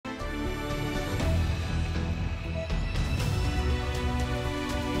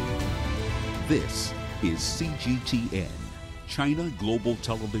This is CGTN, China Global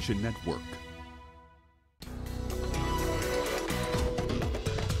Television Network.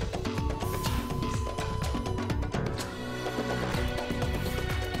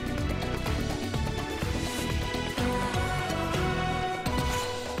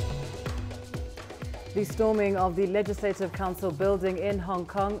 The storming of the Legislative Council building in Hong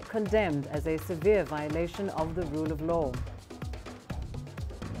Kong condemned as a severe violation of the rule of law.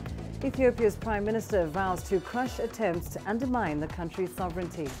 Ethiopia's Prime Minister vows to crush attempts to undermine the country's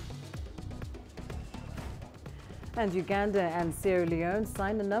sovereignty. And Uganda and Sierra Leone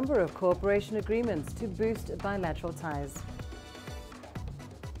signed a number of cooperation agreements to boost bilateral ties.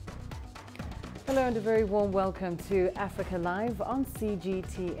 Hello and a very warm welcome to Africa Live on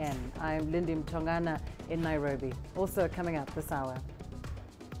CGTN. I'm Lindy Mtongana in Nairobi. Also coming up this hour.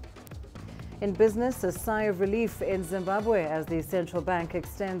 In business, a sigh of relief in Zimbabwe as the central bank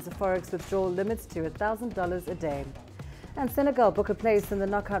extends forex withdrawal limits to $1,000 a day. And Senegal book a place in the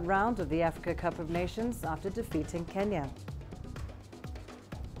knockout round of the Africa Cup of Nations after defeating Kenya.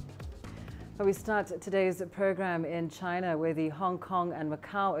 We start today's program in China, where the Hong Kong and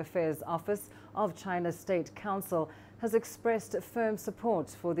Macau Affairs Office of China's State Council has expressed firm support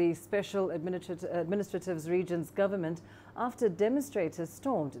for the Special Administrative Region's government after demonstrators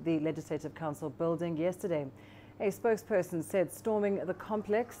stormed the Legislative Council building yesterday. A spokesperson said storming the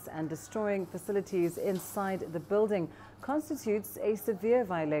complex and destroying facilities inside the building constitutes a severe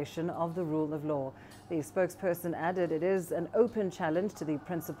violation of the rule of law. The spokesperson added it is an open challenge to the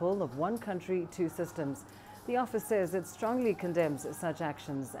principle of one country, two systems. The office says it strongly condemns such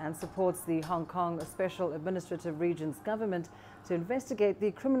actions and supports the Hong Kong Special Administrative Region's government to investigate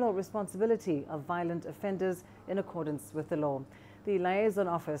the criminal responsibility of violent offenders in accordance with the law. The liaison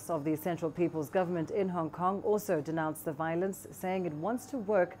office of the Central People's Government in Hong Kong also denounced the violence, saying it wants to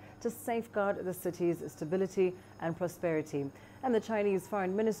work to safeguard the city's stability and prosperity. And the Chinese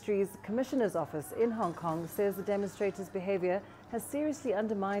Foreign Ministry's Commissioner's Office in Hong Kong says the demonstrators' behavior has seriously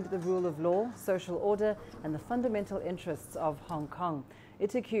undermined the rule of law, social order, and the fundamental interests of Hong Kong.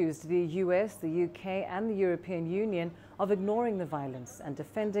 It accused the US, the UK, and the European Union of ignoring the violence and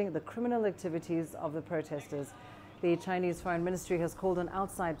defending the criminal activities of the protesters. The Chinese Foreign Ministry has called on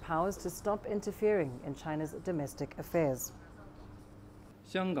outside powers to stop interfering in China's domestic affairs.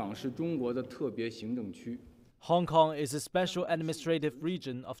 Hong Kong is a special administrative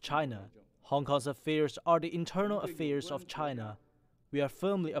region of China. Hong Kong's affairs are the internal affairs of China. We are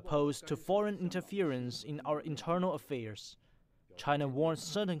firmly opposed to foreign interference in our internal affairs. China warns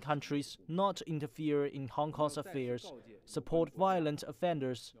certain countries not to interfere in Hong Kong's affairs, support violent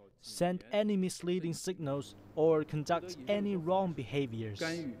offenders, send any misleading signals, or conduct any wrong behaviors.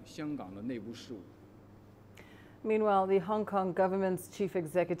 Meanwhile, the Hong Kong government's chief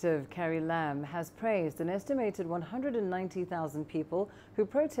executive, Carrie Lam, has praised an estimated 190,000 people who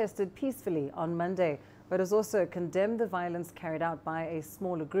protested peacefully on Monday, but has also condemned the violence carried out by a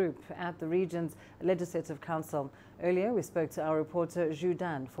smaller group at the region's Legislative Council. Earlier, we spoke to our reporter Zhu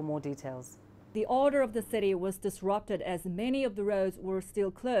Dan for more details. The order of the city was disrupted as many of the roads were still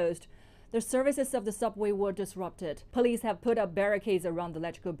closed. The services of the subway were disrupted. Police have put up barricades around the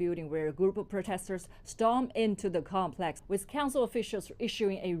electrical building where a group of protesters stormed into the complex, with council officials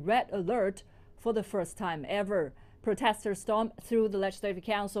issuing a red alert for the first time ever. Protesters stormed through the Legislative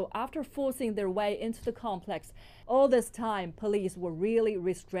Council after forcing their way into the complex. All this time, police were really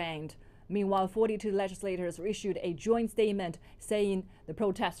restrained. Meanwhile, 42 legislators issued a joint statement saying the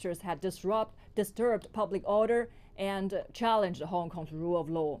protesters had disturbed public order and challenged Hong Kong's rule of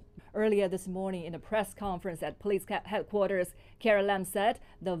law. Earlier this morning in a press conference at police headquarters, Carrie Lam said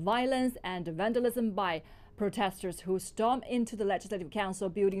the violence and vandalism by protesters who stormed into the Legislative Council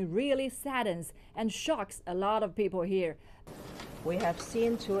building really saddens and shocks a lot of people here. We have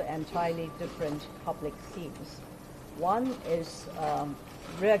seen two entirely different public themes. One is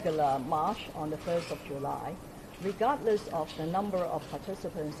regular march on the 1st of July. Regardless of the number of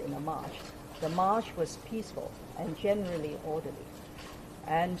participants in the march was peaceful and generally orderly.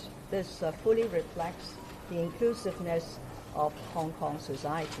 And this fully reflects the inclusiveness of Hong Kong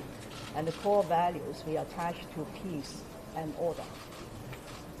society and the core values we attach to peace and order.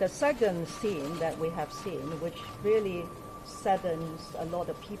 The second theme that we have seen, which really saddens a lot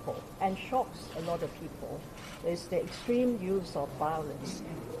of people and shocks a lot of people, is the extreme use of violence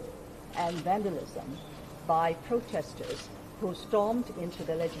and vandalism by protesters who stormed into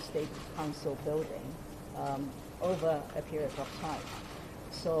the Legislative Council building over a period of time.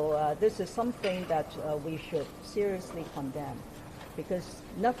 So this is something that we should seriously condemn. because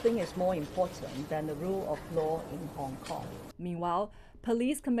nothing is more important than the rule of law in Hong Kong. Meanwhile,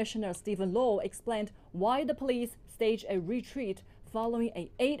 Police Commissioner Stephen Law explained why the police staged a retreat following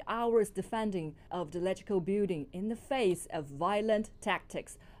 8 hours defending of the electrical building in the face of violent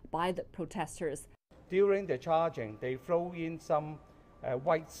tactics by the protesters. During the charging, they throw in some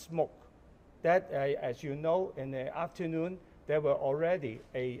white smoke. That, as you know, in the afternoon, there were already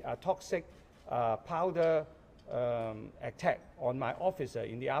a toxic powder attack on my officer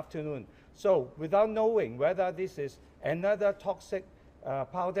in the afternoon. So without knowing whether this is another toxic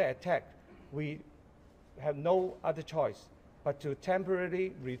powder attack, we have no other choice but to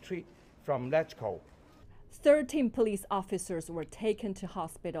temporarily retreat from Letchko. 13 police officers were taken to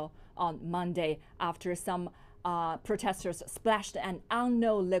hospital on Monday after some protesters splashed an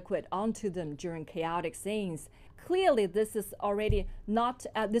unknown liquid onto them during chaotic scenes. Clearly, this is already not,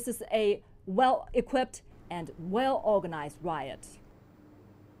 this is a well-equipped and well-organized riot.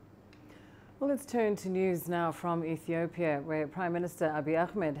 Well, let's turn to news now from Ethiopia, where Prime Minister Abiy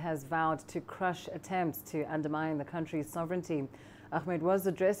Ahmed has vowed to crush attempts to undermine the country's sovereignty. Ahmed was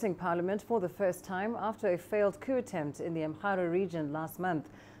addressing Parliament for the first time after a failed coup attempt in the Amhara region last month.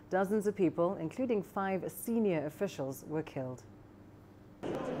 Dozens of people, including 5 senior officials, were killed.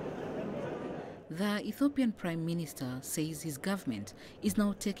 The Ethiopian Prime Minister says his government is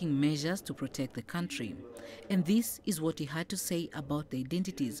now taking measures to protect the country. And this is what he had to say about the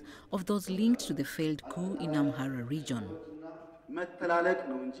identities of those linked to the failed coup in Amhara region.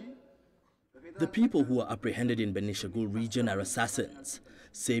 The people who are apprehended in Benishagul region are assassins.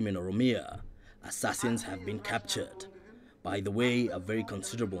 Same in Oromia. Assassins have been captured. By the way, a very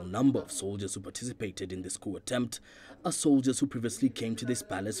considerable number of soldiers who participated in this coup attempt are soldiers who previously came to this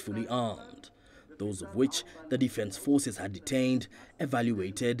palace fully armed, those of which the defense forces had detained,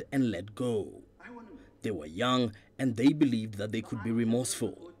 evaluated and let go. They were young and they believed that they could be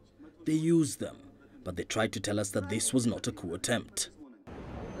remorseful. They used them, but they tried to tell us that this was not a coup attempt.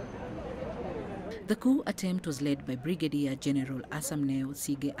 The coup attempt was led by Brigadier General Asamneo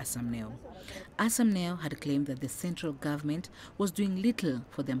Sige Asamneo. Asamneo had claimed that the central government was doing little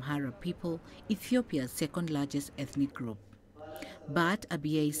for the Amhara people, Ethiopia's second largest ethnic group. But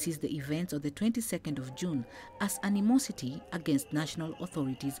Abiy sees the events of the 22nd of June as animosity against national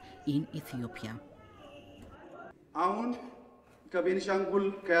authorities in Ethiopia.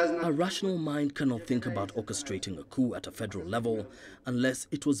 A rational mind cannot think about orchestrating a coup at a federal level unless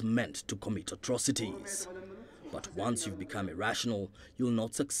it was meant to commit atrocities. But once you've become irrational, you'll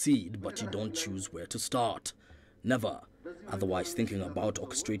not succeed, but you don't choose where to start. Never. Otherwise, thinking about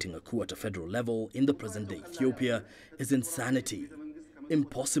orchestrating a coup at a federal level in the present-day Ethiopia is insanity.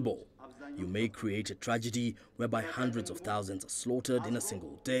 Impossible. You may create a tragedy whereby hundreds of thousands are slaughtered in a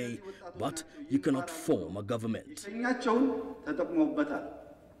single day, but you cannot form a government.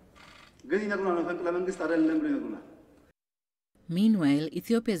 Meanwhile,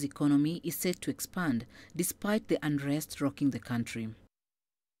 Ethiopia's economy is set to expand despite the unrest rocking the country.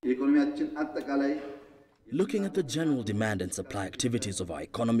 Looking at the general demand and supply activities of our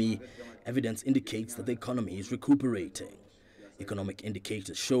economy, evidence indicates that the economy is recuperating. Economic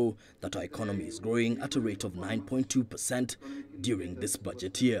indicators show that our economy is growing at a rate of 9.2% during this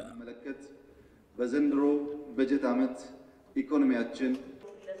budget year.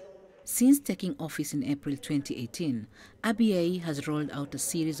 Since taking office in April 2018, Abiy has rolled out a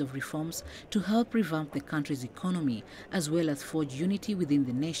series of reforms to help revamp the country's economy as well as forge unity within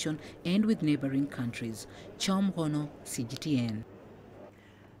the nation and with neighboring countries. Chom Hono, CGTN.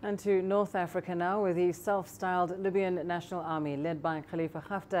 And to North Africa now, where the self-styled Libyan National Army, led by Khalifa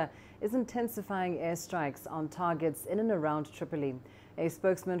Haftar, is intensifying airstrikes on targets in and around Tripoli. A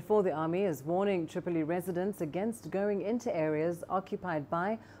spokesman for the army is warning Tripoli residents against going into areas occupied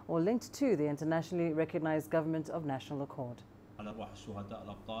by or linked to the internationally recognized Government of National Accord.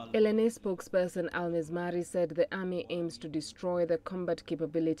 LNA spokesperson Al-Mizmari said the army aims to destroy the combat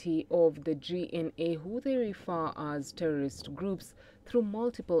capability of the GNA, who they refer as terrorist groups, through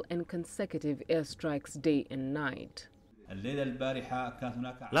multiple and consecutive airstrikes day and night.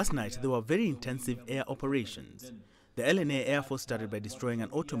 Last night, there were very intensive air operations. The LNA Air Force started by destroying an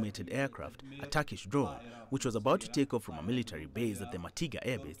automated aircraft, a Turkish drone, which was about to take off from a military base at the Matiga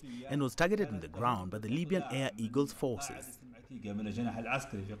Air Base and was targeted on the ground by the Libyan Air Eagles forces.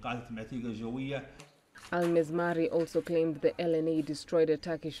 Al-Mizmari also claimed the LNA destroyed a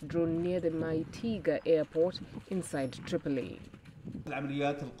Turkish drone near the Matiga airport inside Tripoli.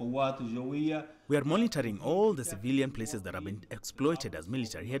 We are monitoring all the civilian places that have been exploited as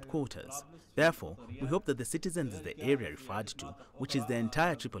military headquarters. Therefore, we hope that the citizens in the area referred to, which is the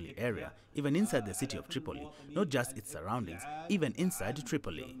entire Tripoli area, even inside the city of Tripoli, not just its surroundings, even inside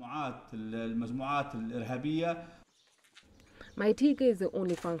Tripoli. Maitige is the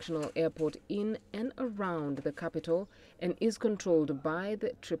only functional airport in and around the capital and is controlled by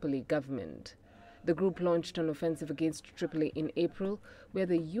the Tripoli government. The group launched an offensive against Tripoli in April, where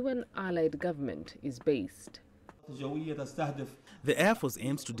the UN-allied government is based. The Air Force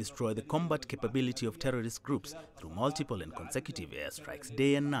aims to destroy the combat capability of terrorist groups through multiple and consecutive airstrikes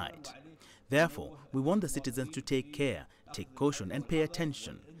day and night. Therefore, we want the citizens to take care, take caution and pay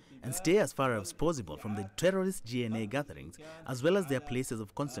attention, and stay as far as possible from the terrorist GNA gatherings as well as their places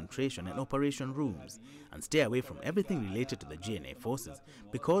of concentration and operation rooms, and stay away from everything related to the GNA forces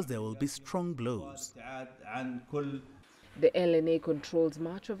because there will be strong blows. The LNA controls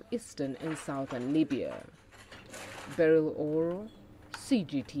much of eastern and southern Libya. Beryl Oro,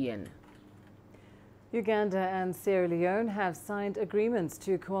 CGTN. Uganda and Sierra Leone have signed agreements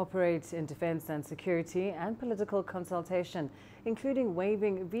to cooperate in defense and security and political consultation, including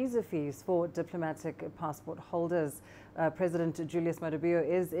waiving visa fees for diplomatic passport holders. President Julius Maada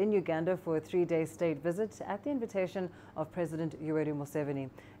is in Uganda for a 3-day state visit at the invitation of President Yoweri Museveni.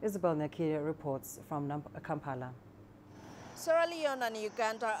 Isabel Nakia reports from Kampala. Sierra Leone and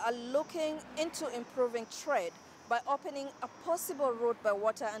Uganda are looking into improving trade by opening a possible route by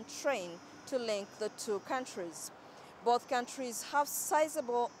water and train to link the two countries. Both countries have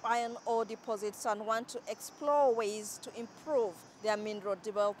sizable iron ore deposits and want to explore ways to improve their mineral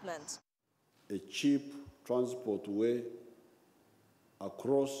development. A cheap transport way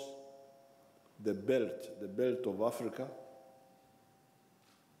across the belt of Africa,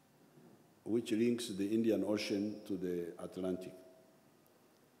 which links the Indian Ocean to the Atlantic.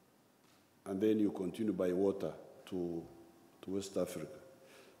 And then you continue by water to West Africa.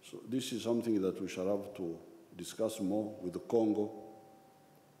 So this is something that we shall have to discuss more with the Congo,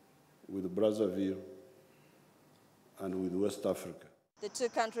 with Brazzaville, and with West Africa. The two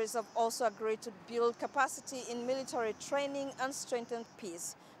countries have also agreed to build capacity in military training and strengthen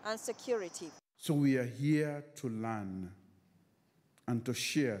peace and security. So we are here to learn and to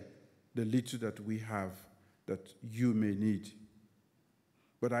share the little that we have that you may need.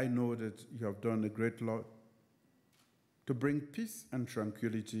 But I know that you have done a great lot to bring peace and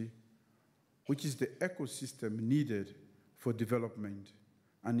tranquility, which is the ecosystem needed for development.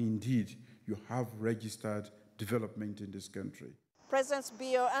 And indeed, you have registered development in this country. Presidents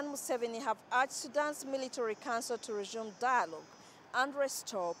Bio and Museveni have urged Sudan's military council to resume dialogue and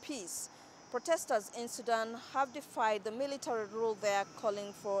restore peace. Protesters in Sudan have defied the military rule there,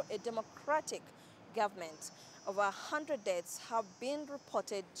 calling for a democratic government. Over 100 deaths have been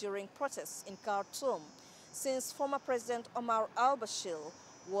reported during protests in Khartoum since former President Omar al-Bashir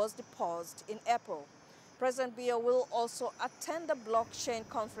was deposed in April. President Biya will also attend the blockchain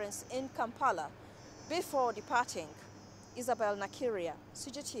conference in Kampala before departing. Isabel Nakiria,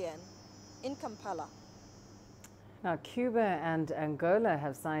 CGTN, in Kampala. Now, Cuba and Angola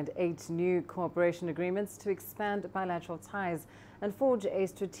have signed 8 new cooperation agreements to expand bilateral ties and forge a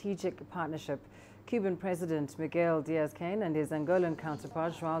strategic partnership. Cuban President Miguel Diaz-Canel and his Angolan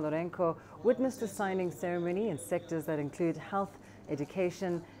counterpart João Lourenço witnessed a signing ceremony in sectors that include health,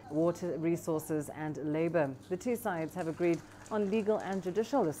 education, water resources and labor. The two sides have agreed on legal and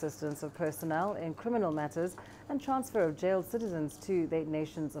judicial assistance of personnel in criminal matters and transfer of jailed citizens to their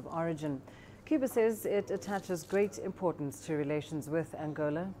nations of origin. Cuba says it attaches great importance to relations with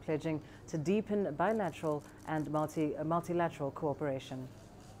Angola, pledging to deepen bilateral and multilateral cooperation.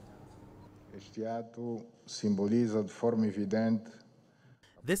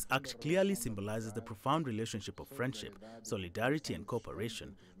 This act clearly symbolizes the profound relationship of friendship, solidarity and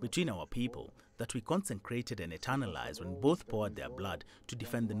cooperation between our people that we consecrated and eternalized when both poured their blood to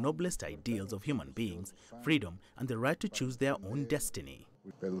defend the noblest ideals of human beings, freedom and the right to choose their own destiny.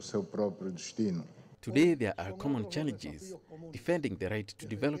 Today there are common challenges: defending the right to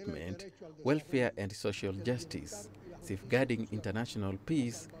development, welfare and social justice, safeguarding international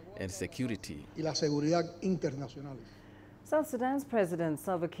peace and security. South Sudan's President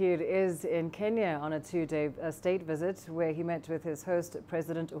Salva Kiir is in Kenya on a 2-day state visit where he met with his host,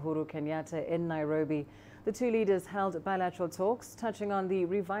 President Uhuru Kenyatta, in Nairobi. The two leaders held bilateral talks touching on the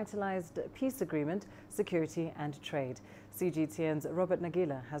revitalized peace agreement, security and trade. CGTN's Robert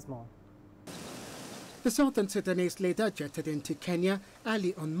Nagila has more. The Southern Sudanese leader jetted into Kenya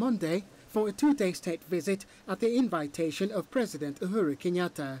early on Monday for a 2-day state visit at the invitation of President Uhuru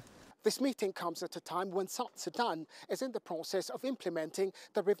Kenyatta. This meeting comes at a time when South Sudan is in the process of implementing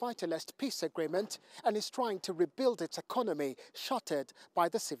the Revitalist Peace Agreement and is trying to rebuild its economy shattered by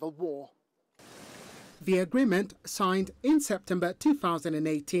the civil war. The agreement, signed in September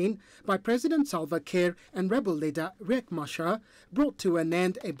 2018 by President Salva Kiir and rebel leader Riek Machar, brought to an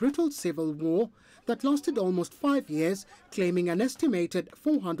end a brutal civil war that lasted almost 5 years, claiming an estimated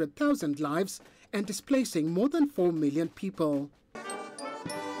 400,000 lives and displacing more than 4 million people.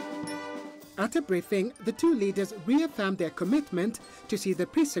 At a briefing, the two leaders reaffirmed their commitment to see the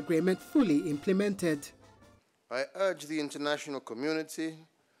peace agreement fully implemented. I urge the international community,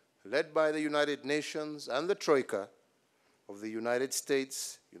 led by the United Nations and the Troika of the United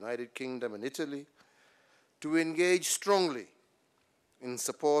States, United Kingdom, and Italy, to engage strongly in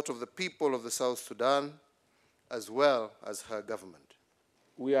support of the people of the South Sudan, as well as her government.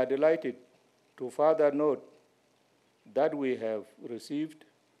 We are delighted to further note that we have received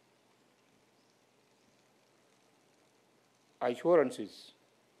assurances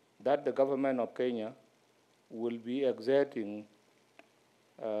that the government of Kenya will be exerting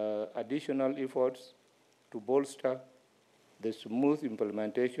additional efforts to bolster the smooth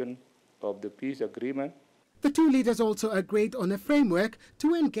implementation of the peace agreement. The two leaders also agreed on a framework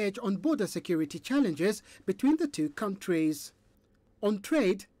to engage on border security challenges between the two countries. On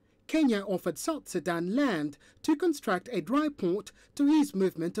trade, Kenya offered South Sudan land to construct a dry port to ease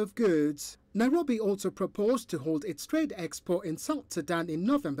movement of goods. Nairobi also proposed to hold its trade expo in South Sudan in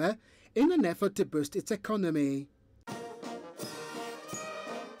November in an effort to boost its economy.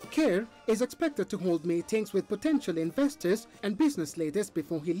 Kiir is expected to hold meetings with potential investors and business leaders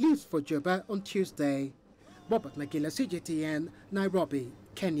before he leaves for Juba on Tuesday. Bob Nagila, CGTN, Nairobi,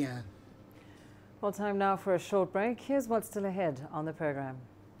 Kenya. Well, time now for a short break. Here's what's still ahead on the program.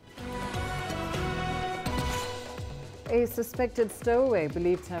 A suspected stowaway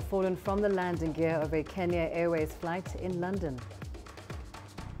believed to have fallen from the landing gear of a Kenya Airways flight in London.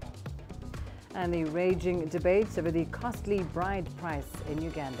 And the raging debate over the costly bride price in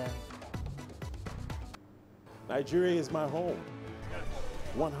Uganda. Nigeria is my home.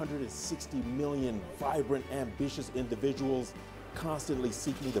 160 million vibrant, ambitious individuals constantly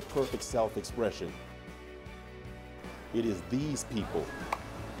seeking the perfect self-expression. It is these people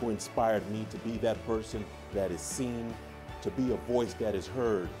who inspired me to be that person that is seen, to be a voice that is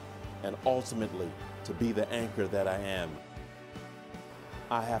heard, and ultimately to be the anchor that I am.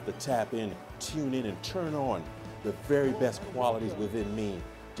 I have to tap in, tune in, and turn on the very best qualities within me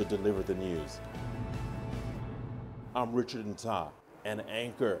to deliver the news. I'm Richard Nta, an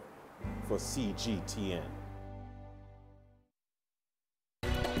anchor for CGTN.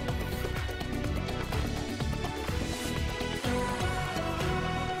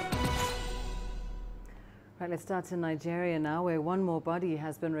 Right, let's start in Nigeria now, where one more body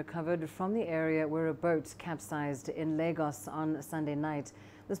has been recovered from the area where a boat capsized in Lagos on Sunday night.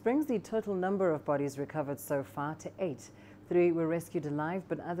 This brings the total number of bodies recovered so far to 8. 3 were rescued alive,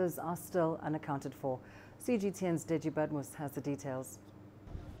 but others are still unaccounted for. CGTN's Deji Badmus has the details.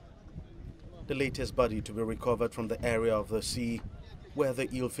 The latest body to be recovered from the area of the sea where the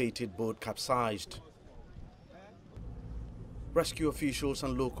ill-fated boat capsized. Rescue officials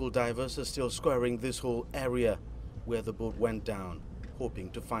and local divers are still scouring this whole area where the boat went down, hoping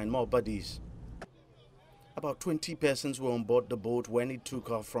to find more bodies. About 20 persons were on board the boat when it took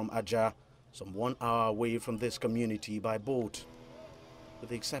off from Ajah, some 1 hour away from this community by boat. With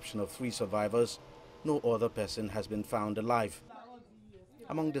the exception of 3 survivors, no other person has been found alive.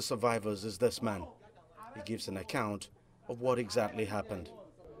 Among the survivors is this man. He gives an account of what exactly happened.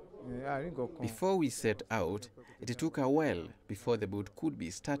 Before we set out, it took a while before the boat could be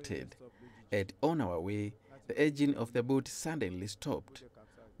started. And on our way, the engine of the boat suddenly stopped.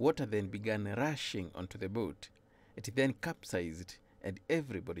 Water then began rushing onto the boat. It then capsized and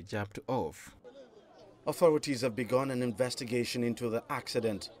everybody jumped off. Authorities have begun an investigation into the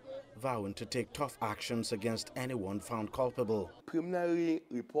accident, vowing to take tough actions against anyone found culpable. Preliminary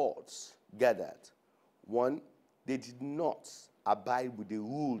reports gathered, 1, they did not abide with the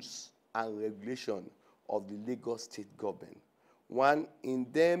rules and regulation of the Lagos state government. 1, in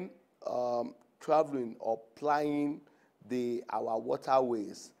them traveling or plying our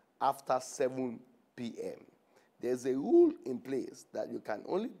waterways after 7 p.m. There's a rule in place that you can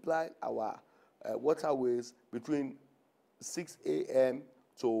only ply our waterways between 6 a.m.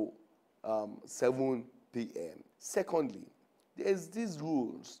 to 7 p.m. Secondly, there's these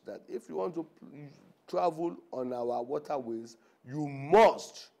rules that if you want to travel on our waterways, you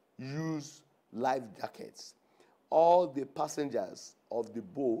must use life jackets. All the passengers of the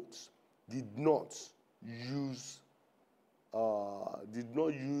boats did not use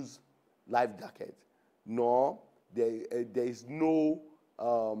life jacket, nor there is no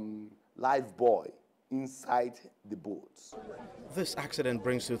life buoy inside the boats. This accident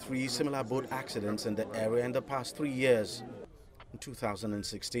brings to 3 similar boat accidents in the area in the past 3 years. In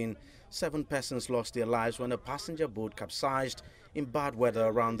 2016, 7 persons lost their lives when a passenger boat capsized in bad weather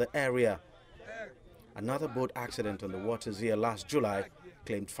around the area. Another boat accident on the waters here last July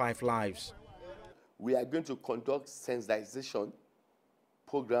claimed 5 lives. We are going to conduct sensitization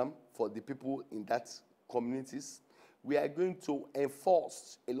program for the people in that communities. We are going to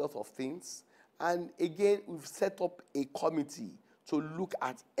enforce a lot of things. And again, we've set up a committee to look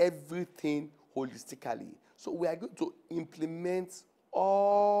at everything holistically. So we are going to implement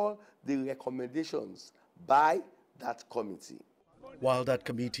all the recommendations by that committee. While that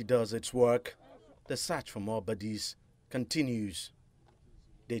committee does its work, the search for more bodies continues.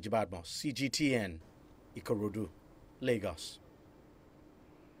 Deji Badmos, CGTN, Ikorodu, Lagos.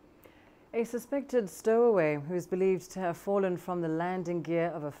 A suspected stowaway who is believed to have fallen from the landing gear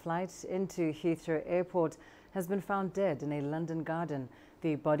of a flight into Heathrow Airport has been found dead in a London garden.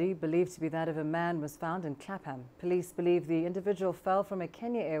 The body, believed to be that of a man, was found in Clapham. Police believe the individual fell from a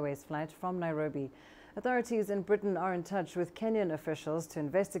Kenya Airways flight from Nairobi. Authorities in Britain are in touch with Kenyan officials to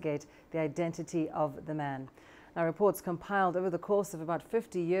investigate the identity of the man. Now, reports compiled over the course of about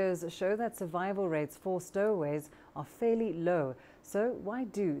 50 years show that survival rates for stowaways are fairly low. So why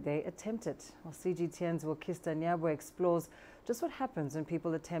do they attempt it? Well, CGTN's Wilkista Nyabwe explores just what happens when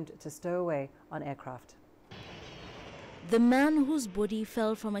people attempt to stow away on aircraft. The man whose body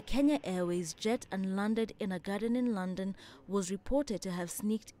fell from a Kenya Airways jet and landed in a garden in London was reported to have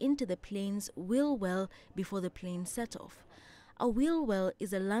sneaked into the plane's wheel well before the plane set off. A wheel well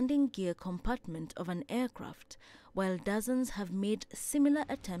is a landing gear compartment of an aircraft. While dozens have made similar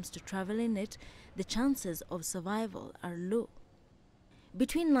attempts to travel in it, the chances of survival are low.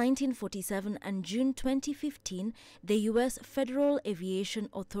 Between 1947 and June 2015, the U.S. Federal Aviation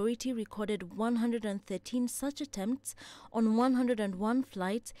Authority recorded 113 such attempts on 101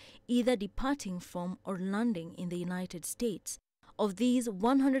 flights, either departing from or landing in the United States. Of these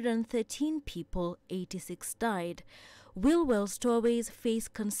 113 people, 86 died. Wheel well stowaways face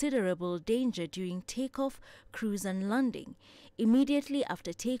considerable danger during takeoff, cruise and landing. Immediately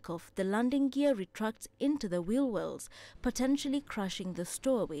after takeoff, the landing gear retracts into the wheel wells, potentially crushing the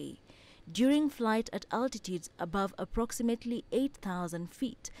stowaway. During flight at altitudes above approximately 8,000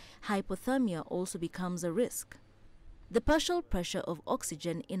 feet, hypothermia also becomes a risk. The partial pressure of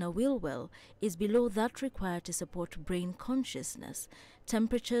oxygen in a wheel well is below that required to support brain consciousness.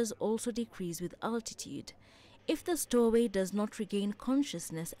 Temperatures also decrease with altitude. If the stowaway does not regain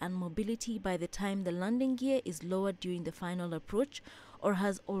consciousness and mobility by the time the landing gear is lowered during the final approach or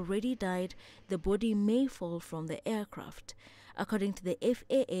has already died, the body may fall from the aircraft. According to the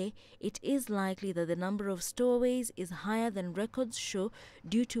FAA, it is likely that the number of stowaways is higher than records show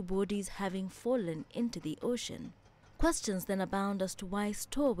due to bodies having fallen into the ocean. Questions then abound as to why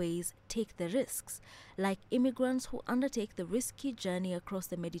stowaways take the risks. Like immigrants who undertake the risky journey across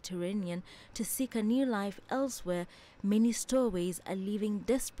the Mediterranean to seek a new life elsewhere, many stowaways are leaving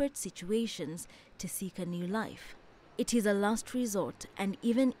desperate situations to seek a new life. It is a last resort, and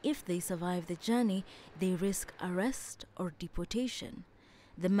even if they survive the journey, they risk arrest or deportation.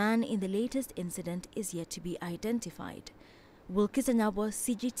 The man in the latest incident is yet to be identified. Wilkista Nyabwe,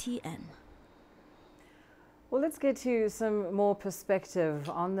 CGTN. Well, let's get to some more perspective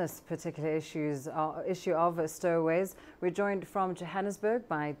on this particular issue of stowaways. We're joined from Johannesburg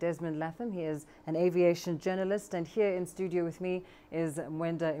by Desmond Latham. He is an aviation journalist, and here in studio with me is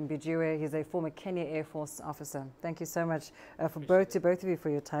Mwenda Mbijiwe. He's a former Kenya Air Force officer. Thank you so much to both of you for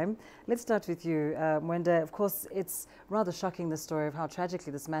your time. Let's start with you, Mwenda. Of course, it's rather shocking, the story of how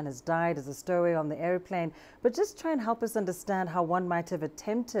tragically this man has died as a stowaway on the airplane. But just try and help us understand how one might have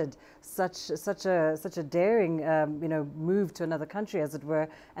attempted such a daring move to another country, as it were,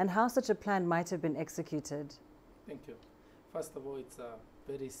 and how such a plan might have been executed. Thank you. First of all, it's a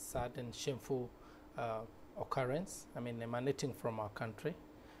very sad and shameful occurrence, emanating from our country.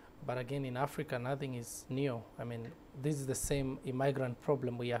 But again, in Africa, nothing is new. This is the same immigrant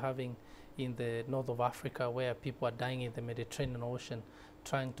problem we are having in the north of Africa, where people are dying in the Mediterranean Ocean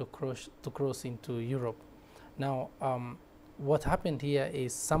trying to cross into Europe. Now, what happened here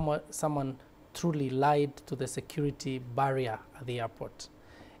is someone truly lied to the security barrier at the airport.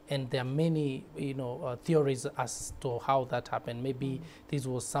 And there are many, theories as to how that happened. Maybe this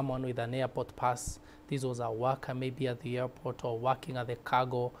was someone with an airport pass. This was a worker maybe at the airport or working at the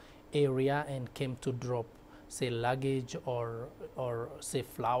cargo area and came to drop, say, luggage or say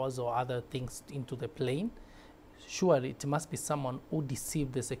flowers or other things into the plane. surely it must be someone who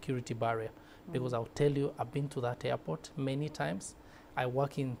deceived the security barrier. Because I'll tell you, I've been to that airport many times. I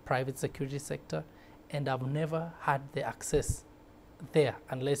work in private security sector, and I've never had the access there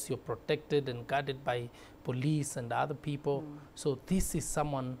unless you're protected and guarded by police and other people. So this is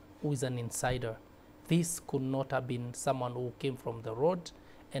someone who is an insider. This could not have been someone who came from the road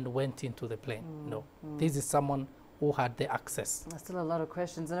and went into the plane. No, this is someone who had the access. There's still a lot of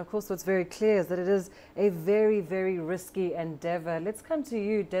questions. And of course, what's very clear is that it is a very, very risky endeavor. Let's come to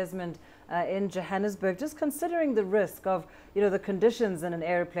you, Desmond, in Johannesburg. Just considering the risk of, the conditions in an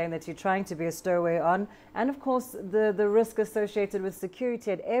airplane that you're trying to be a stowaway on, and of course, the risk associated with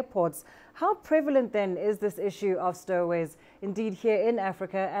security at airports. How prevalent then is this issue of stowaways, indeed here in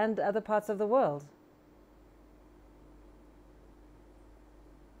Africa and other parts of the world?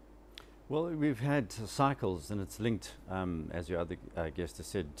 Well, we've had cycles, and it's linked, as your other guest has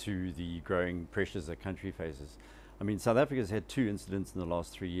said, to the growing pressures the country faces. I mean, South Africa's had 2 incidents in the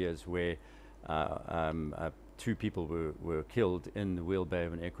last 3 years where 2 people were killed in the wheel bay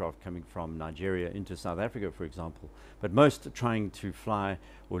of an aircraft coming from Nigeria into South Africa, for example. But most trying to fly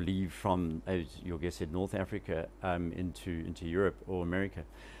or leave from, as your guest said, North Africa into Europe or America.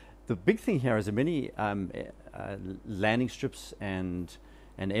 The big thing here is that many landing strips and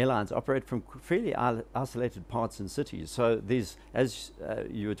airlines operate from fairly isolated parts in cities. So there's, as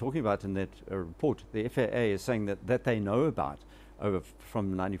you were talking about in that report, the FAA is saying that they know about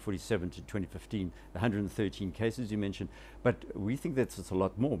from 1947 to 2015, the 113 cases you mentioned. But we think that's a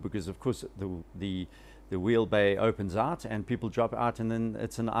lot more because, of course, the wheel bay opens out and people drop out, and then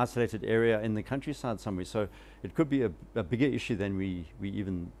it's an isolated area in the countryside somewhere. So it could be a bigger issue than we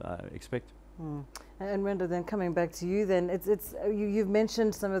even expect. And Renda, then coming back to you, then you've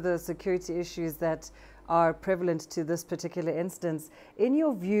mentioned some of the security issues that are prevalent to this particular instance. In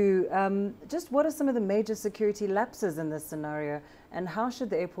your view, just what are some of the major security lapses in this scenario, and how should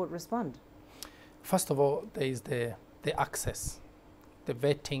the airport respond? First of all, there is the access, the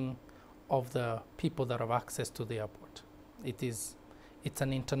vetting of the people that have access to the airport. It's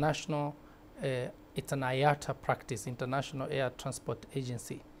an international, it's an IATA practice, International Air Transport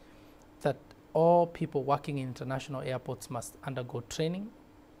Agency, that all people working in international airports must undergo training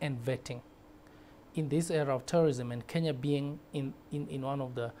and vetting. In this era of terrorism, and Kenya being in one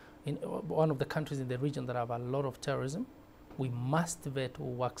of the countries in the region that have a lot of terrorism, we must vet who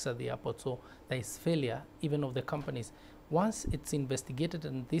works at the airport. So there is failure even of the companies. Once it's investigated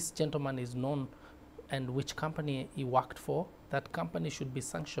and this gentleman is known and which company he worked for, that company should be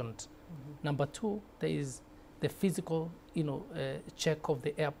sanctioned. Number 2, there is the physical, check of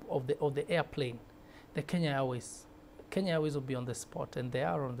the airplane. The Kenya Airways will be on the spot, and they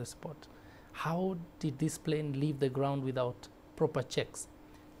are on the spot. How did this plane leave the ground without proper checks?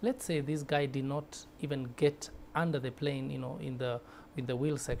 Let's say this guy did not even get under the plane, in the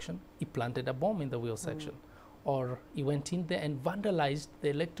wheel section. He planted a bomb in the wheel section, or he went in there and vandalized the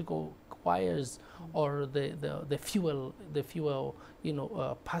electrical wires or the fuel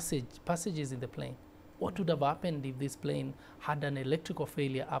passages in the plane. What would have happened if this plane had an electrical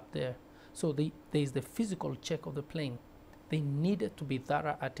failure up there? So there is the physical check of the plane. They needed to be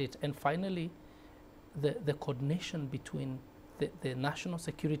thorough at it. And finally, the coordination between the national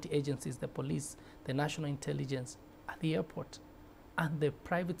security agencies, the police, the national intelligence at the airport, and the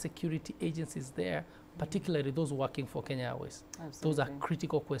private security agencies there, particularly those working for Kenya Airways. Absolutely. Those are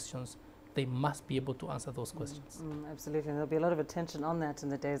critical questions. They must be able to answer those questions. Absolutely, and there'll be a lot of attention on that in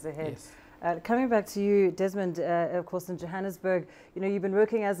the days ahead. Yes. Coming back to you, Desmond, of course, in Johannesburg, you've been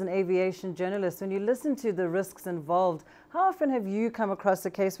working as an aviation journalist. When you listen to the risks involved, how often have you come across a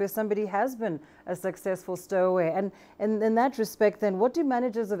case where somebody has been a successful stowaway? And in that respect, then, what do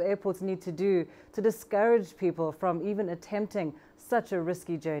managers of airports need to do to discourage people from even attempting such a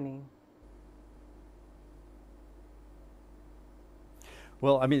risky journey?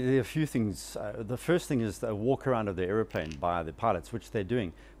 Well, I mean, there are a few things. The first thing is the walk around of the aeroplane by the pilots, which they're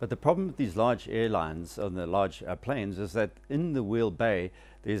doing. But the problem with these large airlines on the large planes is that in the wheel bay,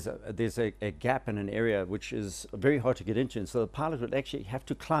 there's a gap in an area which is very hard to get into. And so the pilot would actually have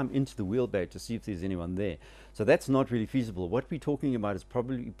to climb into the wheel bay to see if there's anyone there. So that's not really feasible. What we're talking about is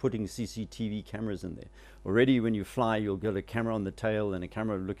probably putting CCTV cameras in there. Already when you fly, you'll get a camera on the tail and a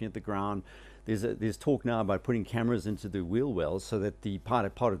camera looking at the ground. There's talk now about putting cameras into the wheel wells so that the part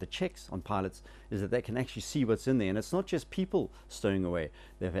of the checks on pilots is that they can actually see what's in there. And it's not just people stowing away.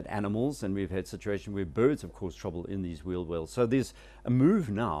 They've had animals, and we've had situations where birds have caused trouble in these wheel wells. So there's a move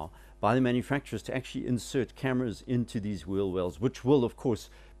now by the manufacturers to actually insert cameras into these wheel wells, which will, of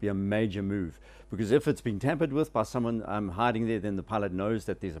course, be a major move. Because if it's been tampered with by someone hiding there, then the pilot knows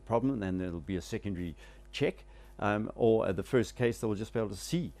that there's a problem, and there'll be a secondary check. or at the first case, they will just be able to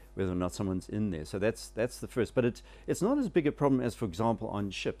see whether or not someone's in there. So that's the first. But it's not as big a problem as, for example, on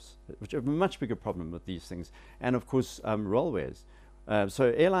ships, which are a much bigger problem with these things. And of course, railways.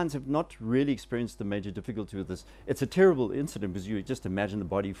 So airlines have not really experienced the major difficulty with this. It's a terrible incident because you just imagine the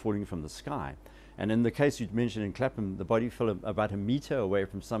body falling from the sky. And in the case you mentioned in Clapham, the body fell about a meter away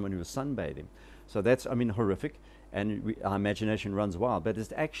from someone who was sunbathing. So that's, I mean, horrific. And our imagination runs wild. But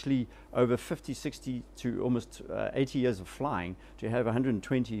it's actually over 50, 60 to almost 80 years of flying. To have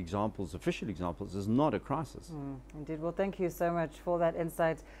 120 examples, official examples, is not a crisis. Indeed. Well, thank you so much for that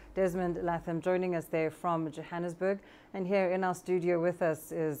insight. Desmond Latham joining us there from Johannesburg. And here in our studio with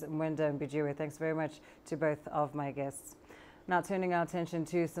us is Mwenda Mbijiwe. Thanks very much to both of my guests. Now turning our attention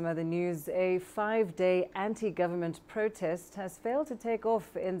to some other news, a 5-day anti-government protest has failed to take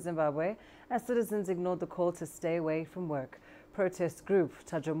off in Zimbabwe as citizens ignored the call to stay away from work. Protest group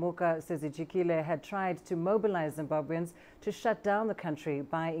Tajomuka Sezijikile had tried to mobilize Zimbabweans to shut down the country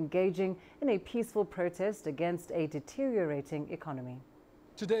by engaging in a peaceful protest against a deteriorating economy.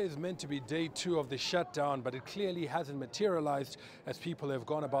 Today is meant to be day 2 of the shutdown, but it clearly hasn't materialized as people have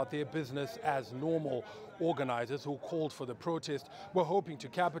gone about their business as normal. Organizers who called for the protest were hoping to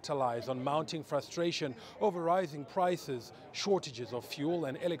capitalize on mounting frustration over rising prices, shortages of fuel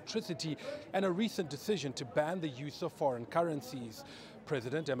and electricity, and a recent decision to ban the use of foreign currencies.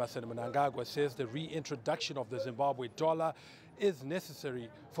 President Emmerson Mnangagwa says the reintroduction of the Zimbabwe dollar is necessary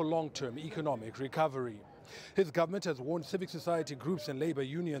for long-term economic recovery. His government has warned civic society groups and labor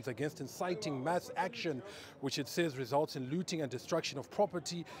unions against inciting mass action, which it says results in looting and destruction of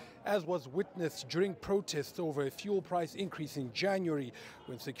property, as was witnessed during protests over a fuel price increase in January,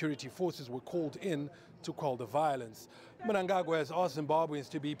 when security forces were called in to quell the violence. Mnangagwa has asked Zimbabweans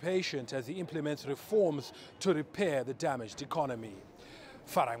to be patient as he implements reforms to repair the damaged economy.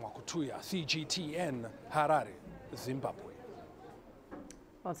 Farai Mwakutuya, CGTN, Harare, Zimbabwe.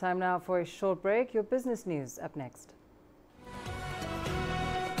 Well, time now for a short break. Your business news up next.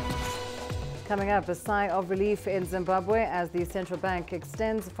 Coming up, a sigh of relief in Zimbabwe as the central bank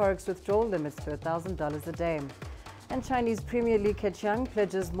extends forex withdrawal limits to $1,000 a day. And Chinese Premier Li Keqiang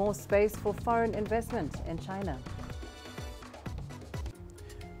pledges more space for foreign investment in China.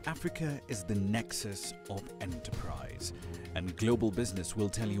 Africa is the nexus of enterprise, and global business will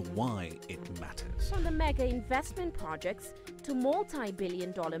tell you why it matters. From the mega investment projects to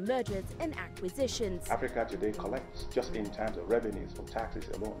multi-billion-dollar mergers and acquisitions. Africa today collects, just in terms of revenues from taxes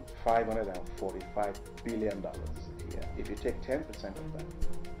alone, $545 billion a year. If you take 10% of that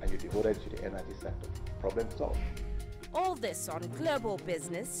and you devote it to the energy sector, problem solved. All this on Global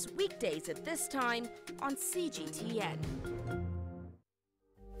Business, weekdays at this time on CGTN.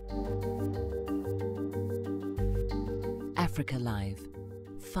 Africa Live.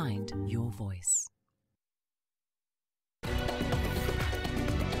 Find your voice.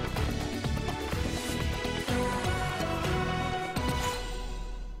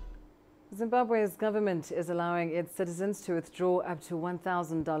 Zimbabwe's government is allowing its citizens to withdraw up to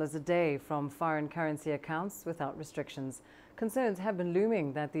 $1,000 a day from foreign currency accounts without restrictions. Concerns have been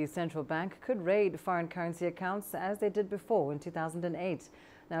looming that the central bank could raid foreign currency accounts as they did before in 2008.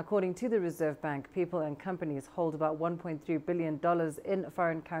 Now, according to the Reserve Bank, people and companies hold about $1.3 billion in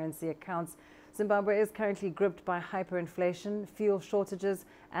foreign currency accounts. Zimbabwe is currently gripped by hyperinflation, fuel shortages,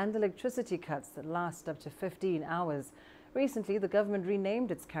 and electricity cuts that last up to 15 hours. Recently, the government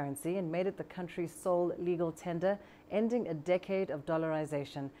renamed its currency and made it the country's sole legal tender, ending a decade of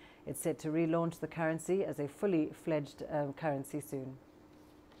dollarization. It's set to relaunch the currency as a fully fledged currency soon.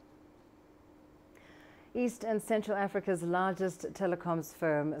 East and Central Africa's largest telecoms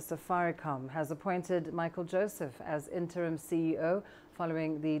firm, Safaricom, has appointed Michael Joseph as interim CEO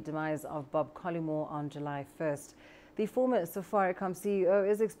following the demise of Bob Collymore on July 1st. The former Safaricom CEO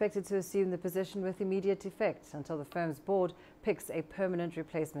is expected to assume the position with immediate effect until the firm's board picks a permanent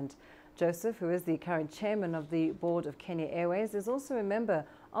replacement. Joseph, who is the current chairman of the board of Kenya Airways, is also a member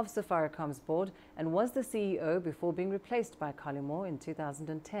of Safaricom's board and was the CEO before being replaced by Collymore in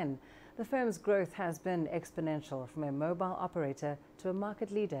 2010. The firm's growth has been exponential, from a mobile operator to a market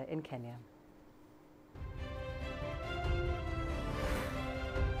leader in Kenya.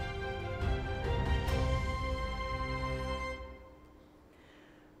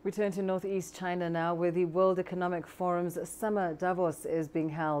 We turn to northeast China now, where the World Economic Forum's Summer Davos is being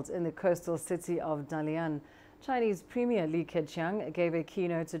held in the coastal city of Dalian. Chinese Premier Li Keqiang gave a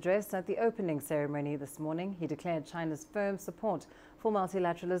keynote address at the opening ceremony this morning. He declared China's firm support for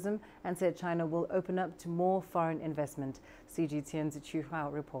multilateralism and said China will open up to more foreign investment. CGTN's Chu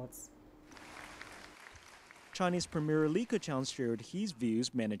Hao reports. Chinese Premier Li Keqiang shared his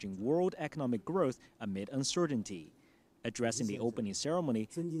views managing world economic growth amid uncertainty. Addressing the opening ceremony,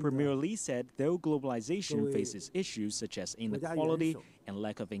 Premier Li said though globalization faces issues such as inequality and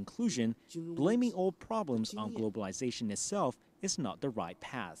lack of inclusion, blaming all problems on globalization itself is not the right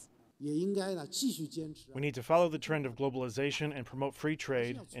path. We need to follow the trend of globalization and promote free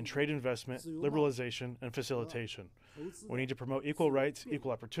trade and trade investment, liberalization, and facilitation. We need to promote equal rights,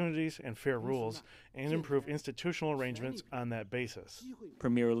 equal opportunities, and fair rules, and improve institutional arrangements on that basis.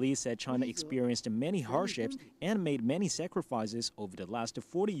 Premier Li said China experienced many hardships and made many sacrifices over the last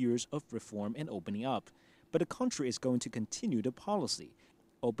 40 years of reform and opening up. But the country is going to continue the policy,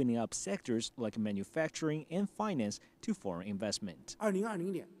 opening up sectors like manufacturing and finance to foreign investment.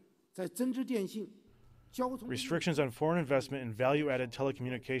 Restrictions on foreign investment in value-added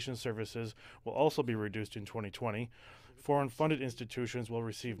telecommunications services will also be reduced in 2020. Foreign-funded institutions will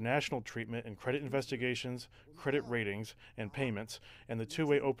receive national treatment in credit investigations, credit ratings, and payments, and the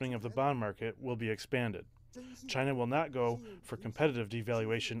two-way opening of the bond market will be expanded. China will not go for competitive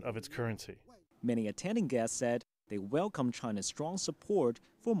devaluation of its currency. Many attending guests said they welcome China's strong support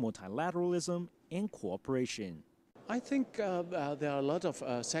for multilateralism and cooperation. I think there are a lot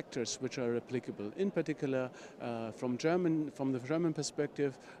of sectors which are applicable. In particular, from the German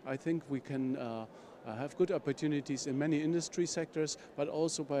perspective, I think we can have good opportunities in many industry sectors, but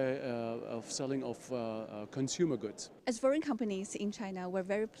also by selling of consumer goods. As foreign companies in China, we're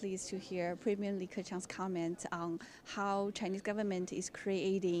very pleased to hear Premier Li Keqiang's comment on how Chinese government is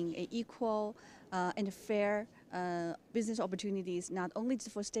creating an equal and fair business opportunities, not only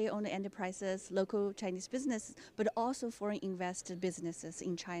for state-owned enterprises, local Chinese businesses, but also foreign invested businesses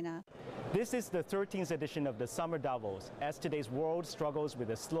in China. This is the 13th edition of the Summer Davos. As today's world struggles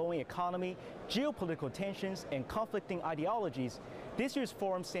with a slowing economy, geopolitical tensions, and conflicting ideologies, this year's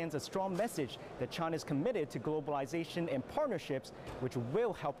forum sends a strong message that China is committed to globalization and partnerships, which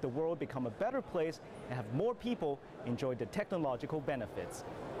will help the world become a better place and have more people enjoy the technological benefits.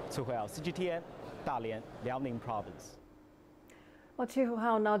 Chu Huihao, CGTN, Dalian, Liaoning Province. Well, Chu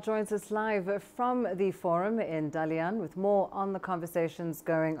Huihao now joins us live from the forum in Dalian with more on the conversations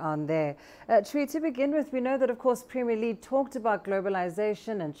going on there. Chui, to begin with, we know that, of course, Premier Li talked about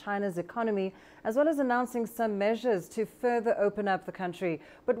globalization and China's economy, as well as announcing some measures to further open up the country.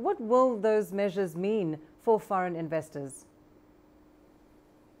 But what will those measures mean for foreign investors?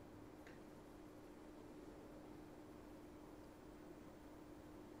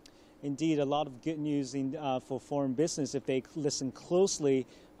 Indeed, a lot of good news for foreign business if they listen closely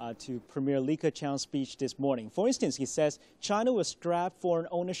to Premier Li Keqiang's speech this morning. For instance, he says China will scrap foreign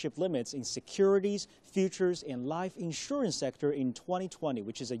ownership limits in securities, futures, and life insurance sector in 2020,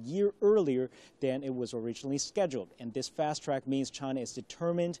 which is a year earlier than it was originally scheduled. And this fast track means China is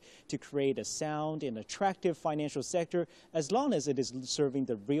determined to create a sound and attractive financial sector as long as it is serving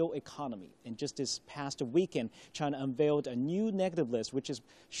the real economy. And just this past weekend, China unveiled a new negative list, which is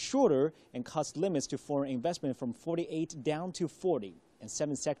shorter and cuts limits to foreign investment from 48 down to 40. And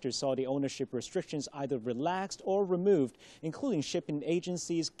 7 sectors saw the ownership restrictions either relaxed or removed, including shipping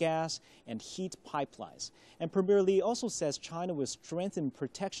agencies, gas, and heat pipelines. And Premier Li also says China will strengthen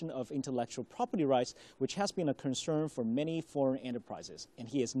protection of intellectual property rights, which has been a concern for many foreign enterprises. And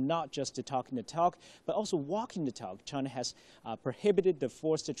he is not just talking the talk, but also walking the talk. China has prohibited the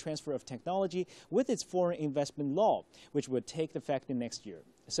forced transfer of technology with its foreign investment law, which would take effect next year.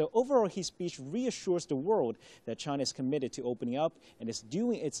 So overall, his speech reassures the world that China is committed to opening up and is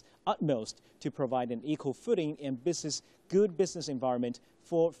doing its utmost to provide an equal footing and good business environment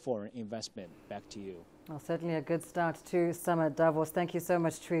for foreign investment. Back to you. Well, certainly a good start to Summer Davos. Thank you so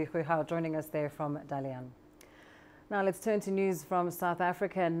much, Chui Huihao, joining us there from Dalian. Now let's turn to news from South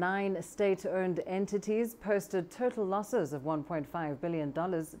Africa. 9 state-owned entities posted total losses of $1.5 billion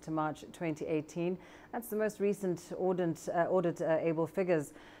to March 2018. That's the most recent audit-able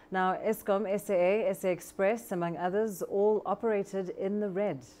figures. Now, Eskom, SAA, SA Express, among others, all operated in the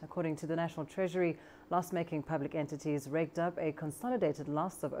red. According to the National Treasury, loss-making public entities raked up a consolidated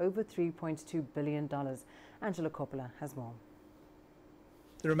loss of over $3.2 billion. Angela Coppola has more.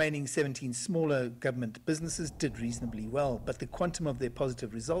 The remaining 17 smaller government businesses did reasonably well, but the quantum of their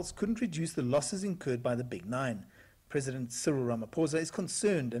positive results couldn't reduce the losses incurred by the Big 9. President Cyril Ramaphosa is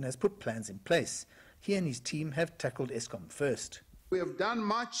concerned and has put plans in place. He and his team have tackled Eskom first. We have done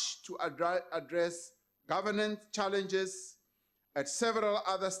much to address governance challenges at several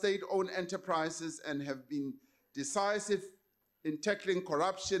other state-owned enterprises and have been decisive in tackling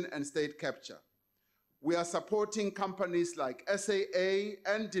corruption and state capture. We are supporting companies like SAA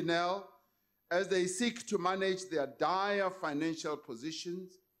and Denel as they seek to manage their dire financial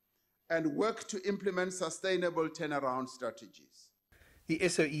positions and work to implement sustainable turnaround strategies. The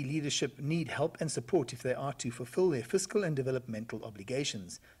SOE leadership need help and support if they are to fulfill their fiscal and developmental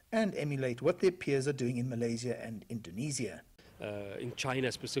obligations and emulate what their peers are doing in Malaysia and Indonesia. In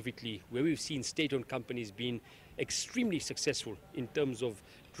China specifically, where we've seen state-owned companies being extremely successful in terms of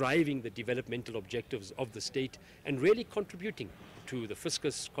driving the developmental objectives of the state and really contributing to the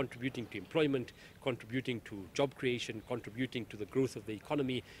fiscus, contributing to employment, contributing to job creation, contributing to the growth of the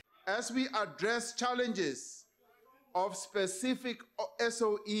economy. As we address challenges of specific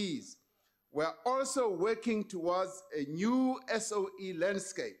SOEs, we're also working towards a new SOE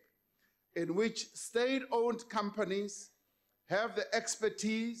landscape in which state-owned companies have the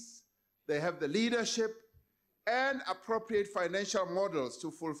expertise, they have the leadership, and appropriate financial models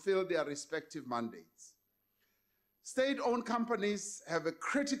to fulfill their respective mandates. State-owned companies have a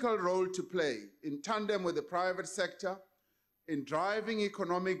critical role to play in tandem with the private sector in driving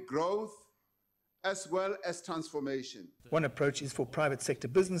economic growth as well as transformation. One approach is for private sector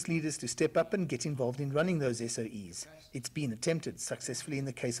business leaders to step up and get involved in running those SOEs. It's been attempted successfully in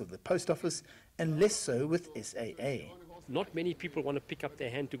the case of the Post Office and less so with SAA. Not many people want to pick up their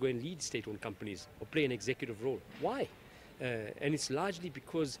hand to go and lead state-owned companies or play an executive role. Why? And it's largely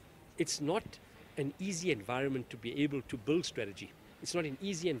because it's not an easy environment to be able to build strategy. It's not an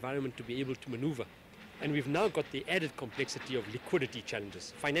easy environment to be able to maneuver. And we've now got the added complexity of liquidity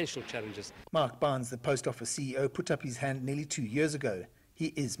challenges, financial challenges. Mark Barnes, the Post Office CEO, put up his hand nearly 2 years ago.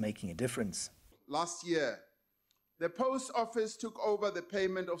 He is making a difference. Last year, the Post Office took over the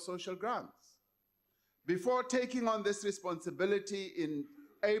payment of social grants. Before taking on this responsibility in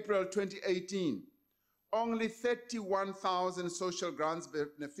April 2018, only 31,000 social grants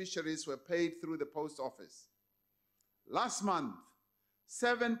beneficiaries were paid through the Post Office. Last month,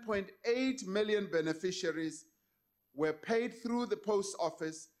 7.8 million beneficiaries were paid through the Post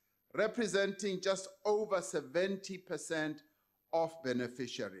Office, representing just over 70% of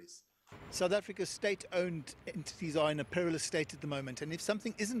beneficiaries. South Africa's state-owned entities are in a perilous state at the moment, and if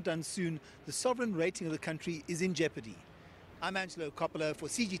something isn't done soon, the sovereign rating of the country is in jeopardy. I'm Angelo Coppola for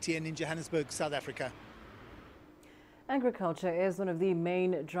CGTN in Johannesburg, South Africa. Agriculture is one of the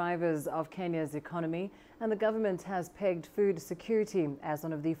main drivers of Kenya's economy, and the government has pegged food security as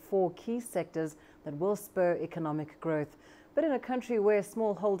one of the 4 key sectors that will spur economic growth. But in a country where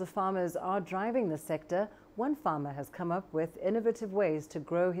smallholder farmers are driving the sector, one farmer has come up with innovative ways to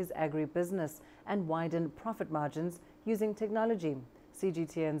grow his agribusiness and widen profit margins using technology.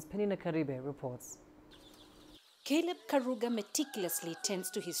 CGTN's Penina Karibe reports. Caleb Karuga meticulously tends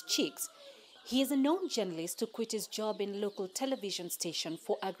to his chicks. He is a known journalist who quit his job in local television station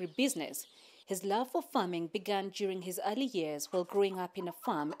for agribusiness. His love for farming began during his early years while growing up in a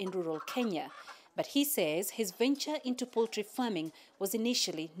farm in rural Kenya. But he says his venture into poultry farming was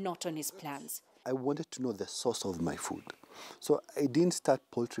initially not on his plans. I wanted to know the source of my food. So I didn't start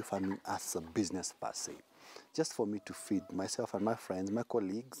poultry farming as a business per se, just for me to feed myself and my friends, my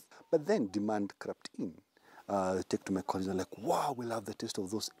colleagues. But then demand crept in. Take to my colleagues and like, wow, we love the taste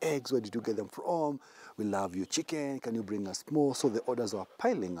of those eggs. Where did you get them from? We love your chicken. Can you bring us more? So the orders are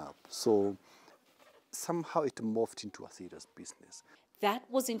piling up. So somehow it morphed into a serious business. That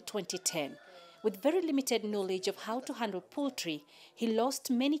was in 2010. With very limited knowledge of how to handle poultry, he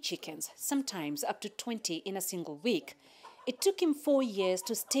lost many chickens, sometimes up to 20 in a single week. It took him 4 years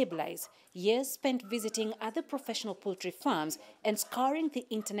to stabilize, years spent visiting other professional poultry farms and scouring the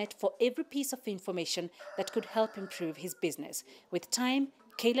internet for every piece of information that could help improve his business. With time,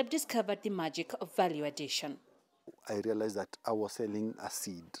 Caleb discovered the magic of value addition. I realized that I was selling a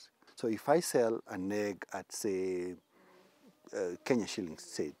seed. So if I sell an egg at, say, Kenya shillings,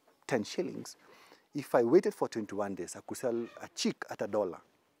 say 10 shillings, if I waited for 21 days, I could sell a chick at $1.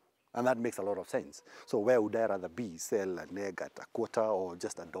 And that makes a lot of sense. So where would I rather be? Sell an egg at $0.25 or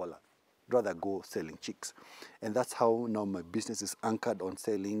just $1? Rather go selling chicks. And that's how now my business is anchored on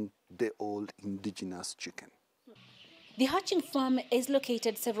selling day-old indigenous chicken. The hatching farm is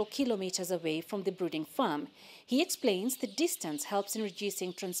located several kilometers away from the brooding farm. He explains the distance helps in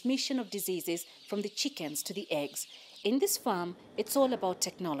reducing transmission of diseases from the chickens to the eggs. In this farm, it's all about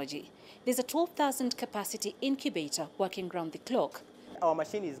technology. There's a 12,000 capacity incubator working round the clock. Our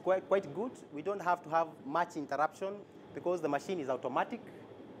machine is quite good. We don't have to have much interruption because the machine is automatic.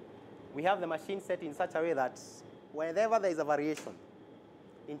 We have the machine set in such a way that whenever there is a variation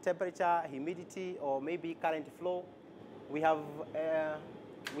in temperature, humidity, or maybe current flow, we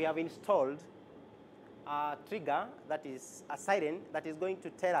have installed a trigger, that is a siren, that is going to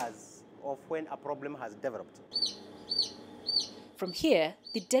tell us of when a problem has developed. From here,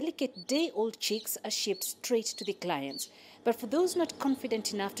 the delicate day-old chicks are shipped straight to the clients. But for those not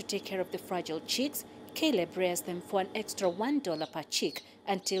confident enough to take care of the fragile chicks, Caleb rears them for an extra $1 per chick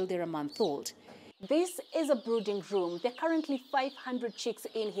until they're a month old. This is a brooding room. There are currently 500 chicks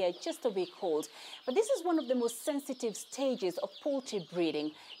in here, just a week old. But this is one of the most sensitive stages of poultry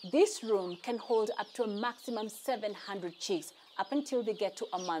breeding. This room can hold up to a maximum 700 chicks up until they get to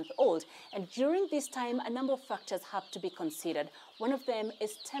a month old. And during this time, a number of factors have to be considered. One of them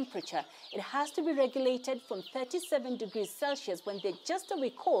is temperature. It has to be regulated from 37 degrees Celsius when they're just a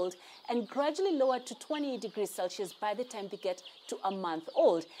week old and gradually lowered to 28 degrees Celsius by the time they get to a month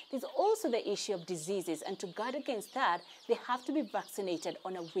old. There's also the issue of diseases, and to guard against that, they have to be vaccinated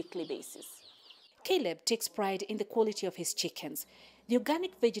on a weekly basis. Caleb takes pride in the quality of his chickens. The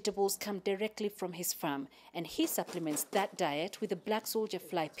organic vegetables come directly from his farm, and he supplements that diet with a black soldier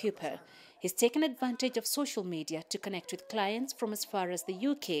fly pupa. He's taken advantage of social media to connect with clients from as far as the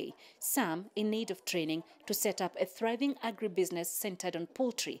UK, some in need of training to set up a thriving agribusiness centered on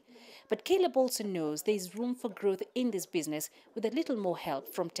poultry. But Caleb also knows there is room for growth in this business with a little more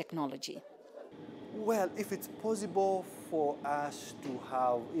help from technology. Well, if it's possible for us to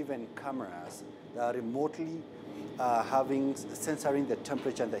have even cameras that are remotely censoring the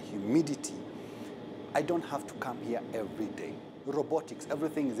temperature and the humidity, I don't have to come here every day. Robotics,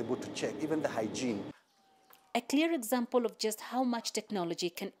 everything is able to check, even the hygiene. A clear example of just how much technology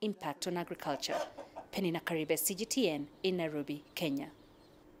can impact on agriculture. Penina Karibe, CGTN in Nairobi, Kenya.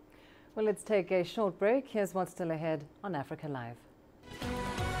 Well, let's take a short break. Here's what's still ahead on Africa Live.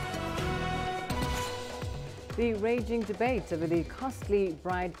 The raging debate over the costly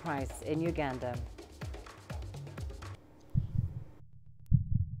bride price in Uganda.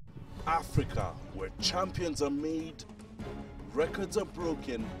 Africa, where champions are made, records are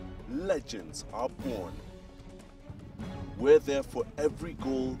broken, legends are born. We're there for every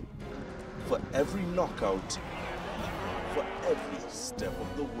goal, for every knockout, for every step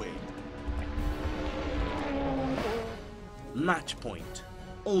of the way. Match Point,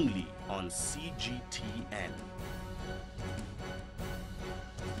 only on CGTN.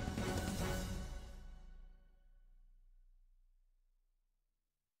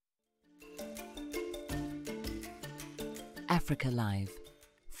 Africa Live.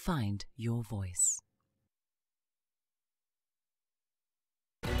 Find your voice.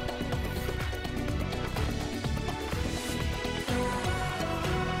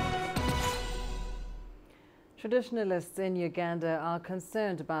 Traditionalists in Uganda are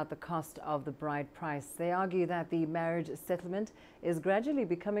concerned about the cost of the bride price. They argue that the marriage settlement is gradually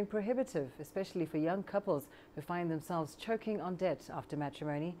becoming prohibitive, especially for young couples who find themselves choking on debt after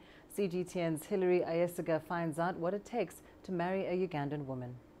matrimony. CGTN's Hilary Ayesiga finds out what it takes to marry a Ugandan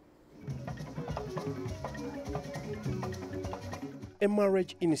woman. A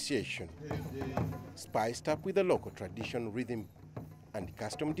marriage initiation, spiced up with a local tradition, rhythm, and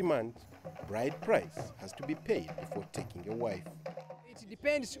custom demands, bride price has to be paid before taking a wife. It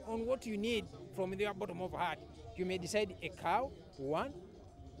depends on what you need from the bottom of heart. You may decide a cow, one.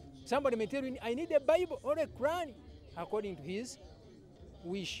 Somebody may tell you, I need a Bible or a Quran, according to his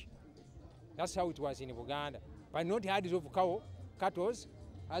wish. That's how it was in Uganda, but not herds of cattle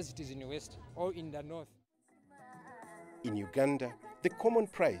as it is in the West or in the North. In Uganda, the common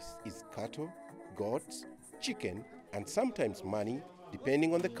price is cattle, goats, chicken, and sometimes money,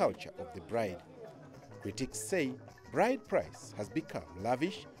 depending on the culture of the bride. Critics say bride price has become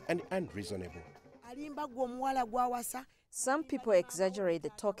lavish and unreasonable. Some people exaggerate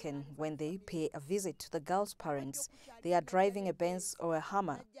the token when they pay a visit to the girl's parents. They are driving a Benz or a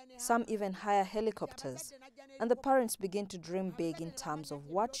Hummer. Some even hire helicopters. And the parents begin to dream big in terms of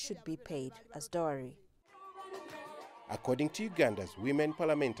what should be paid as dowry. According to Uganda's Women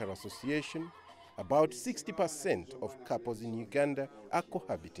Parliamentary Association, about 60% of couples in Uganda are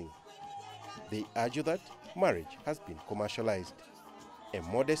cohabiting. They argue that marriage has been commercialized. A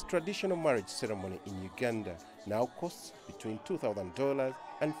modest traditional marriage ceremony in Uganda now costs between $2,000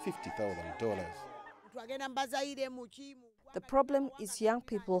 and $50,000. The problem is young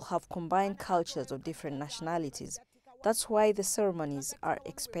people have combined cultures of different nationalities. That's why the ceremonies are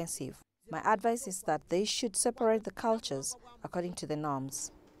expensive. My advice is that they should separate the cultures according to the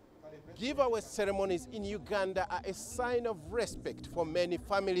norms. Giveaway ceremonies in Uganda are a sign of respect for many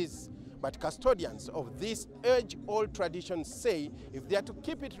families. But custodians of this age-old tradition say if they are to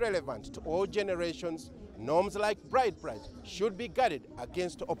keep it relevant to all generations, norms like bride price should be guarded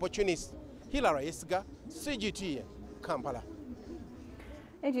against opportunists. Hilary Ayesiga, CGTN, Kampala.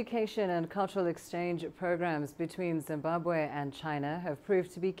 Education and cultural exchange programs between Zimbabwe and China have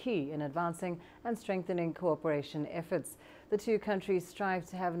proved to be key in advancing and strengthening cooperation efforts. The two countries strive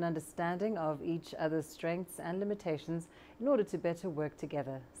to have an understanding of each other's strengths and limitations in order to better work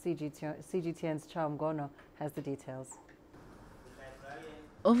together. CGTN's Chao Mgono has the details.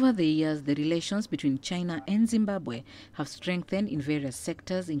 Over the years, the relations between China and Zimbabwe have strengthened in various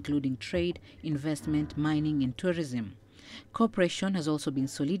sectors, including trade, investment, mining, and tourism. Cooperation has also been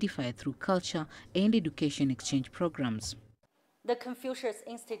solidified through culture and education exchange programs. The Confucius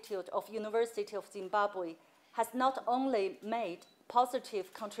Institute of University of Zimbabwe has not only made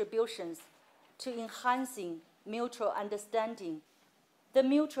positive contributions to enhancing mutual understanding, the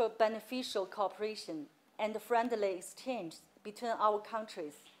mutual beneficial cooperation and friendly exchange between our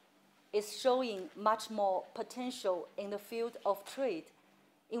countries is showing much more potential in the field of trade,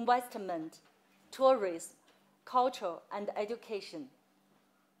 investment, tourism, culture, and education.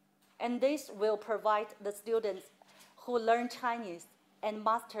 And this will provide the students who learn Chinese and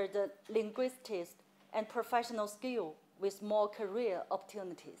master the linguistics and professional skill with more career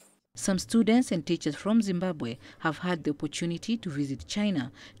opportunities. Some students and teachers from Zimbabwe have had the opportunity to visit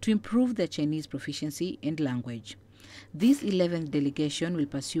China to improve their Chinese proficiency and language. This 11th delegation will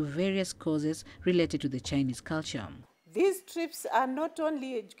pursue various causes related to the Chinese culture. These trips are not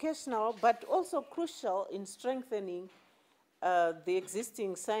only educational but also crucial in strengthening the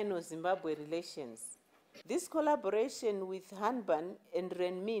existing Sino-Zimbabwe relations. This collaboration with Hanban and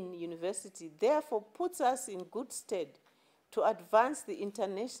Renmin University therefore puts us in good stead to advance the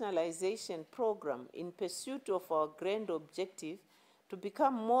internationalization program in pursuit of our grand objective to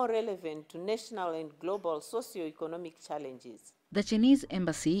become more relevant to national and global socio-economic challenges. The Chinese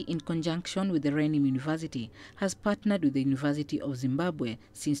embassy, in conjunction with the Renmin University, has partnered with the University of Zimbabwe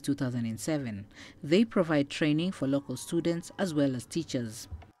since 2007. They provide training for local students as well as teachers.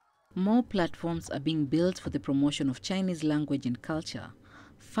 More platforms are being built for the promotion of Chinese language and culture.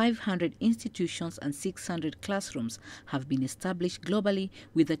 500 institutions and 600 classrooms have been established globally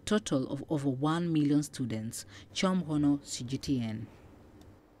with a total of over 1 million students. Chao Mgono, CGTN.